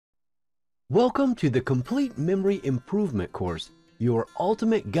Welcome to the Complete Memory Improvement course, your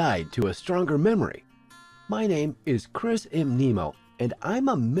ultimate guide to a stronger memory. My name is Chris M. Nemo, and I'm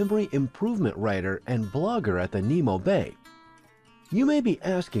a memory improvement writer and blogger at the Nemo Bay. You may be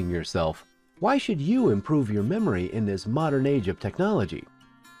asking yourself, why should you improve your memory in this modern age of technology?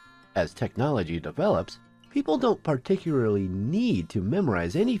 As technology develops, people don't particularly need to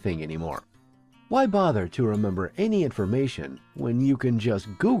memorize anything anymore. Why bother to remember any information when you can just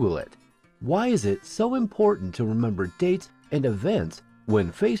Google it? Why is it so important to remember dates and events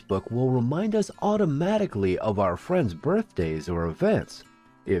when Facebook will remind us automatically of our friends' birthdays or events?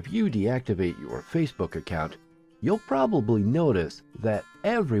 If you deactivate your Facebook account, you'll probably notice that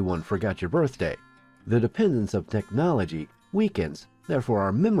everyone forgot your birthday. The dependence of technology weakens, therefore,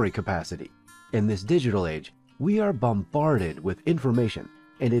 our memory capacity. In this digital age, we are bombarded with information,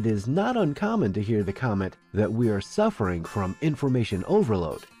 and it is not uncommon to hear the comment that we are suffering from information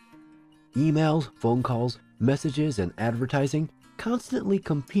overload. Emails, phone calls, messages, and advertising constantly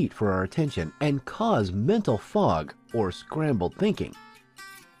compete for our attention and cause mental fog or scrambled thinking.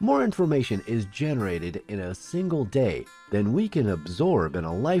 More information is generated in a single day than we can absorb in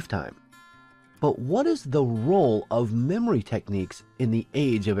a lifetime. But what is the role of memory techniques in the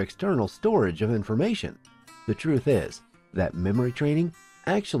age of external storage of information? The truth is that memory training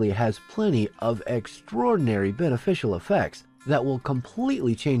actually has plenty of extraordinary beneficial effects that will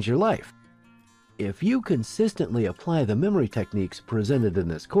completely change your life. If you consistently apply the memory techniques presented in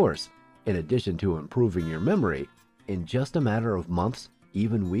this course, in addition to improving your memory, in just a matter of months,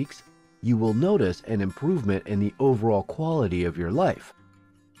 even weeks, you will notice an improvement in the overall quality of your life.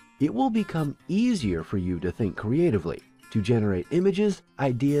 It will become easier for you to think creatively, to generate images,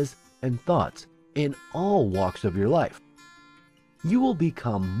 ideas, and thoughts in all walks of your life. You will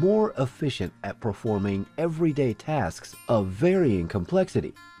become more efficient at performing everyday tasks of varying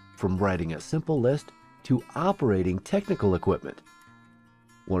complexity, from writing a simple list to operating technical equipment.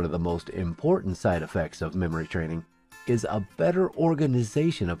 One of the most important side effects of memory training is a better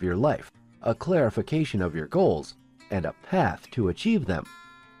organization of your life, a clarification of your goals, and a path to achieve them.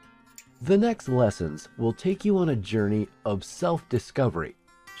 The next lessons will take you on a journey of self-discovery,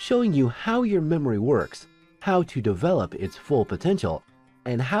 showing you how your memory works, how to develop its full potential,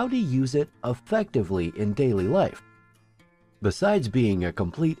 and how to use it effectively in daily life. Besides being a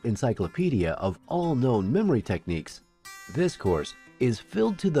complete encyclopedia of all known memory techniques, this course is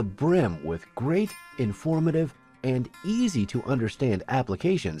filled to the brim with great, informative, and easy to understand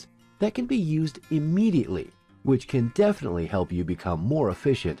applications that can be used immediately, which can definitely help you become more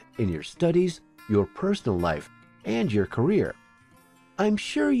efficient in your studies, your personal life, and your career. I'm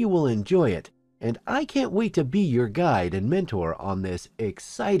sure you will enjoy it, and I can't wait to be your guide and mentor on this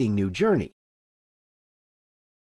exciting new journey.